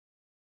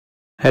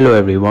Hello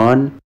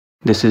everyone,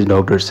 this is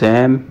Dr.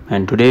 Sam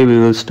and today we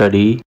will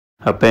study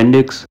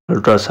Appendix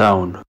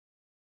Ultrasound.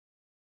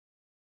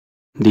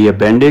 The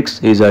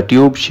appendix is a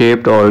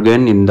tube-shaped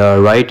organ in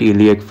the right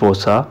iliac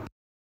fossa.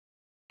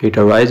 It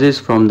arises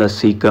from the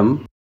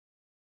cecum.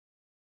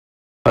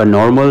 A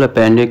normal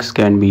appendix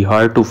can be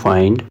hard to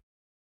find.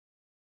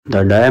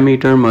 The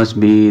diameter must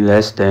be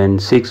less than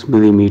 6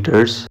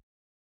 mm.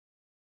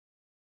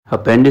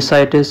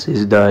 Appendicitis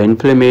is the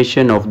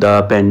inflammation of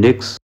the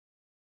appendix.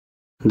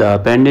 The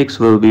appendix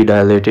will be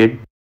dilated.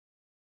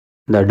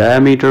 The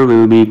diameter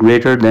will be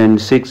greater than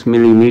 6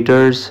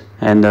 mm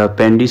and the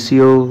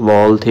appendiceal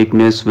wall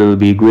thickness will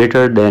be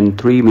greater than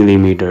 3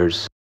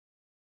 mm.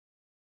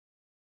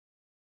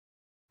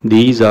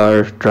 These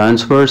are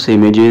transverse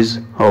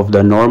images of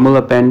the normal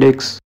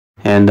appendix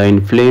and the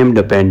inflamed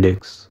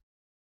appendix.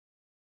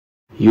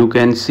 You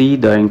can see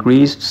the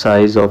increased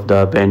size of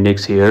the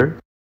appendix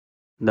here.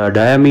 The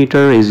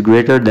diameter is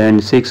greater than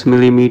 6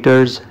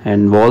 mm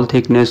and wall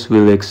thickness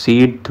will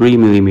exceed 3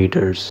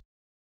 mm.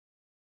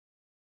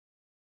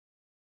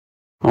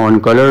 On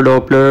color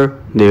Doppler,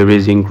 there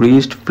is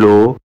increased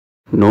flow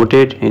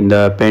noted in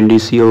the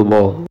appendiceal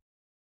wall.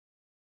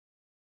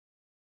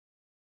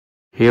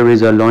 Here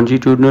is a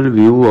longitudinal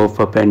view of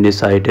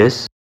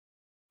appendicitis.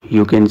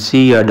 You can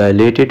see a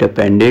dilated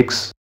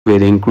appendix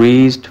with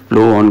increased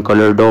flow on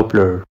color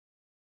Doppler.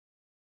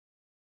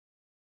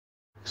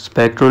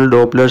 Spectral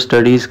Doppler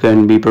studies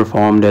can be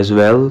performed as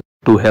well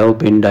to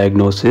help in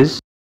diagnosis.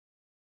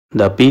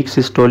 The peak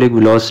systolic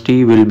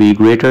velocity will be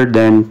greater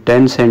than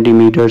 10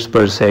 cm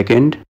per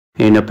second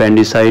in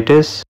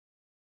appendicitis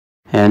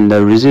and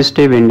the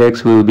resistive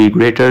index will be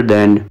greater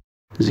than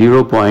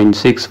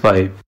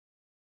 0.65.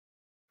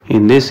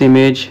 In this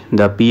image,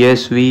 the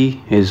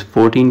PSV is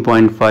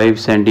 14.5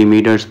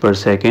 cm per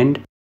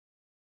second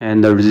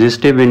and the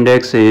resistive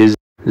index is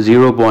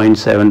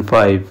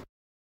 0.75.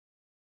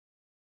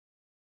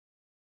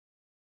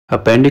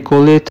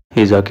 Appendicolith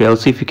is a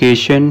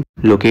calcification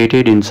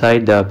located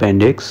inside the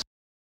appendix.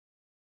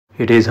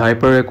 It is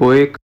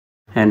hyperechoic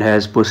and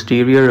has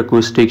posterior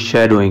acoustic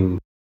shadowing.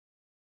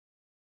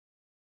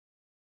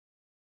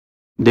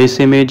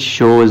 This image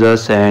shows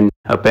us an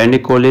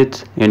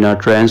appendicolith in a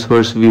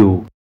transverse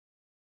view.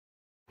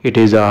 It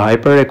is a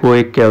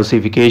hyperechoic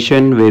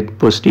calcification with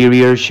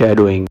posterior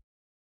shadowing.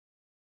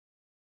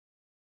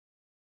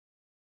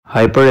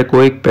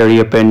 Hyperechoic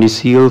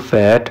periappendiceal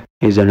fat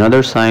is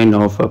another sign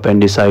of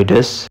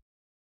appendicitis.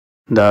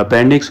 The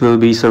appendix will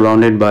be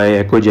surrounded by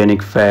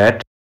echogenic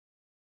fat.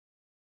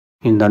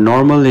 In the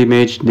normal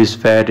image, this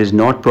fat is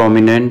not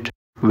prominent,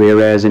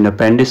 whereas in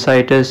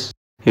appendicitis,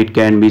 it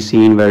can be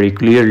seen very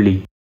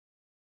clearly.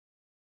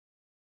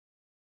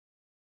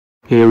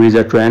 Here is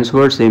a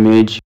transverse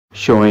image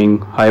showing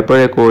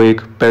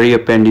hyperechoic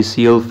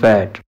periappendiceal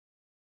fat.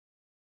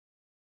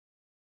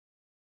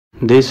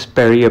 This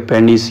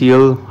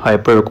periappendiceal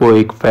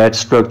hyperechoic fat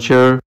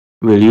structure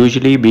will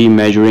usually be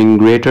measuring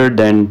greater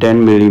than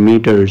 10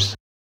 mm.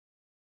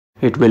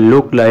 It will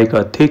look like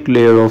a thick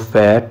layer of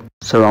fat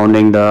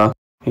surrounding the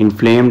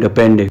inflamed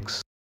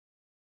appendix.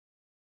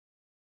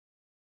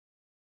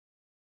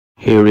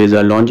 Here is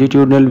a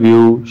longitudinal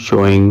view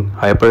showing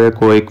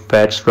hyperechoic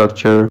fat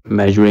structure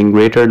measuring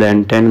greater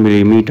than 10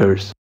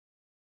 mm.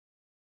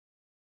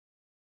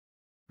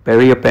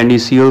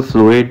 Periappendiceal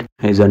fluid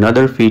is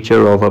another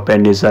feature of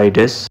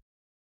appendicitis.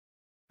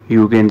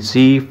 You can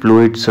see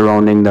fluid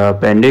surrounding the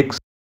appendix.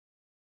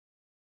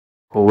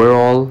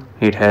 Overall,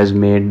 it has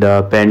made the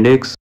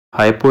appendix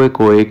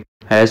hypoechoic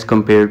as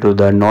compared to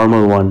the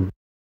normal one.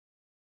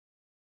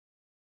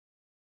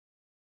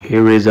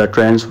 Here is a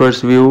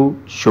transverse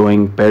view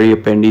showing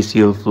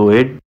periappendiceal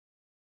fluid.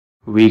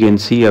 We can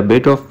see a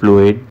bit of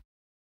fluid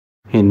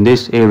in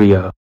this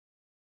area.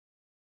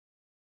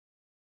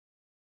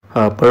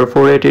 A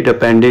perforated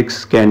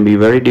appendix can be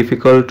very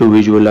difficult to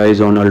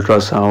visualize on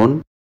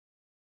ultrasound.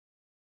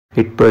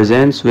 It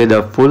presents with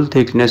a full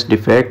thickness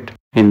defect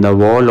in the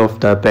wall of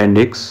the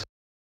appendix.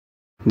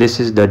 This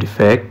is the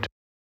defect.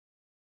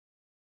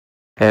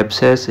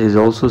 Abscess is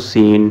also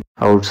seen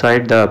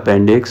outside the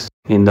appendix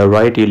in the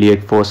right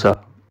iliac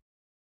fossa.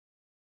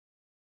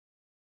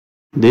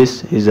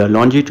 This is a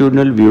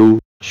longitudinal view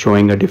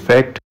showing a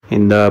defect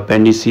in the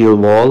appendiceal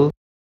wall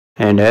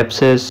and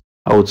abscess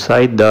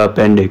outside the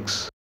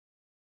appendix.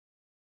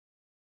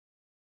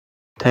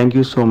 Thank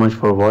you so much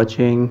for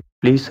watching.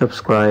 Please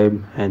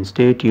subscribe and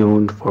stay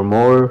tuned for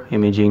more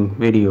imaging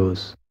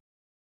videos.